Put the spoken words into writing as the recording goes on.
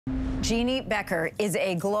Jeanne Beker is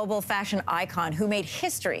a global fashion icon who made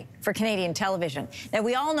history for Canadian television. Now,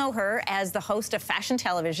 we all know her as the host of Fashion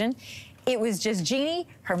Television. It was just Jeanne,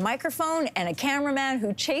 her microphone, and a cameraman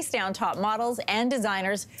who chased down top models and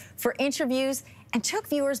designers for interviews and took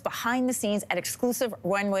viewers behind the scenes at exclusive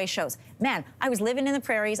runway shows. Man, I was living in the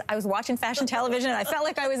prairies, I was watching Fashion Television, and I felt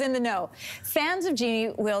like I was in the know. Fans of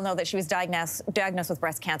Jeanne will know that she was diagnosed with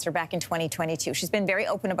breast cancer back in 2022. She's been very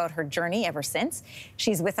open about her journey ever since.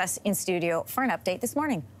 She's with us in studio for an update this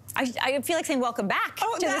morning. I feel like saying welcome back to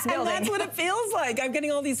this building. And that's what it feels like. I'm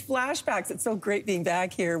getting all these flashbacks. It's so great being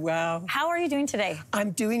back here. Wow. How are you doing today?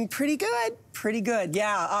 I'm doing pretty good. Pretty good.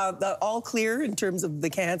 Yeah, all clear in terms of the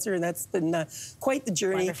cancer, and that's been quite the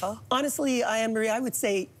journey. Wonderful. Honestly, Anne-Marie, I would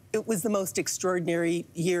say it was the most extraordinary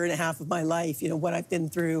year and a half of my life, you know, what I've been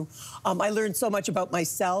through. I learned so much about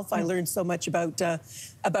myself. I learned so much about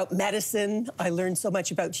medicine. I learned so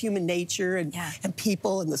much about human nature and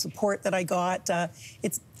people and the support that I got.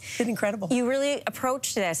 It's been incredible. You really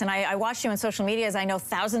approached this, and I watched you on social media, as I know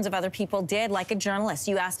thousands of other people did, like a journalist.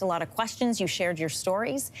 You asked a lot of questions, you shared your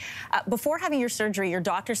stories. Before having your surgery, your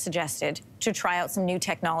doctor suggested to try out some new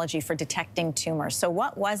technology for detecting tumors. So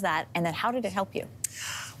what was that, and then how did it help you?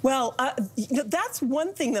 Well, you know, that's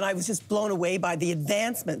one thing that I was just blown away by. The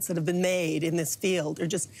advancements that have been made in this field are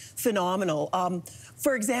just phenomenal.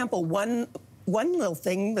 For example, one little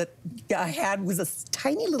thing that I had was a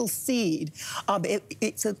tiny little seed.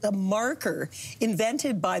 It's a marker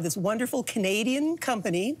invented by this wonderful Canadian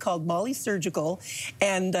company called Molly Surgical,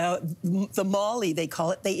 and the Molly, they call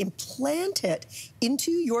it, they implant it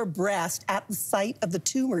into your breast at the site of the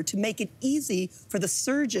tumor to make it easy for the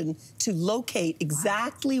surgeon to locate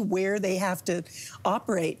exactly where they have to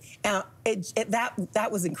operate.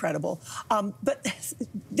 That was incredible. But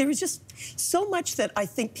there was just so much that I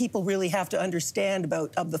think people really have to understand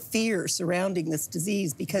about the fear surrounding this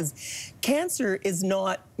disease, because cancer is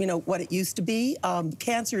not, you know, what it used to be.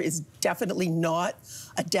 Cancer is definitely not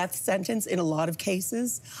a death sentence in a lot of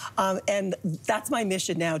cases. And that's my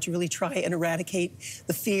mission now, to really try and eradicate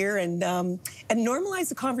the fear and normalize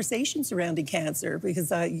the conversation surrounding cancer,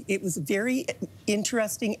 because it was a very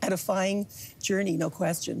interesting, edifying journey, no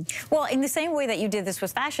question. Well, in the same way that you did this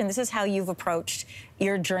with fashion, this is how you've approached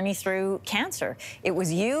your journey through cancer. It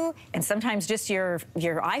was you and sometimes just your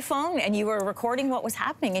iPhone, and you were recording what was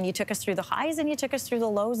happening, and you took us through the highs and you took us through the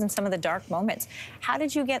lows and some of the dark moments. How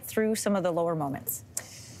did you get through some of the lower moments?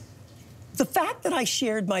 The fact that I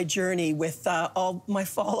shared my journey with all my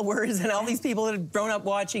followers and all these people that have grown up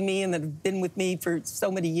watching me and that have been with me for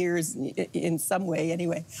so many years, in some way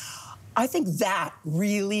anyway, I think that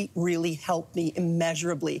really, really helped me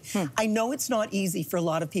immeasurably. I know it's not easy for a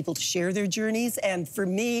lot of people to share their journeys, and for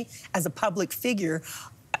me, as a public figure,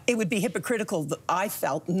 it would be hypocritical, that I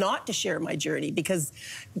felt, not to share my journey, because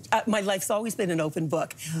my life's always been an open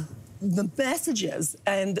book. The messages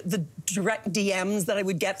and the direct DMs that I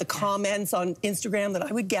would get, the comments on Instagram that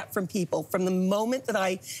I would get from people from the moment that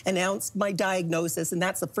I announced my diagnosis, and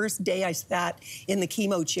that's the first day I sat in the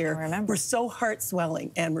chemo chair, were so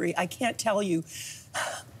heart-swelling, Anne-Marie. I can't tell you.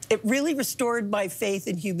 It really restored my faith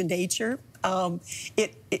in human nature. That's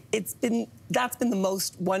been the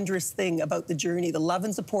most wondrous thing about the journey, the love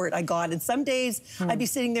and support I got. And some days I'd be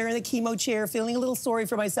sitting there in the chemo chair feeling a little sorry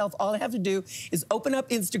for myself. All I have to do is open up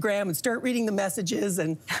Instagram and start reading the messages,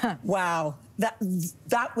 and wow,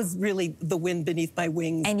 that was really the wind beneath my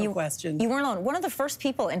wings, and no question. You weren't alone. One of the first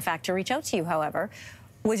people, in fact, to reach out to you, however,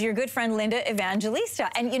 was your good friend Linda Evangelista.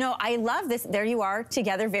 And, you know, I love this. There you are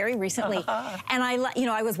together very recently. And you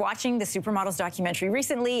know, I was watching the Supermodels documentary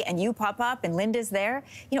recently, and you pop up and Linda's there.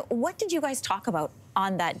 You know, what did you guys talk about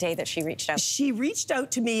on that day that she reached out? She reached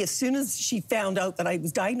out to me as soon as she found out that I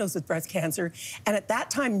was diagnosed with breast cancer. And at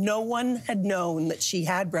that time, no one had known that she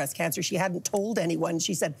had breast cancer. She hadn't told anyone.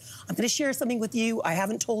 She said, I'm going to share something with you. I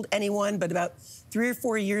haven't told anyone, but about 3 or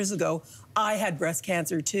 4 years ago, I had breast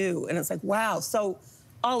cancer too. And it's like, wow. So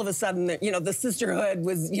all of a sudden, you know, the sisterhood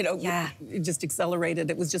was, you know, it just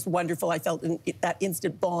accelerated. It was just wonderful. I felt that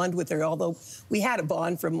instant bond with her, although we had a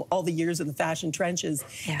bond from all the years in the fashion trenches.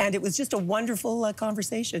 And it was just a wonderful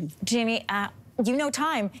conversation. Jeanne, you know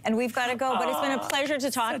time, and we've got to go, but it's been a pleasure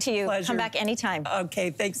to talk to you. Come back anytime.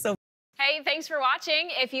 Okay, thanks so much. Hey, thanks for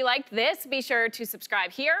watching. If you liked this, be sure to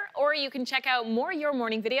subscribe here, or you can check out more Your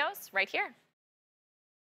Morning videos right here.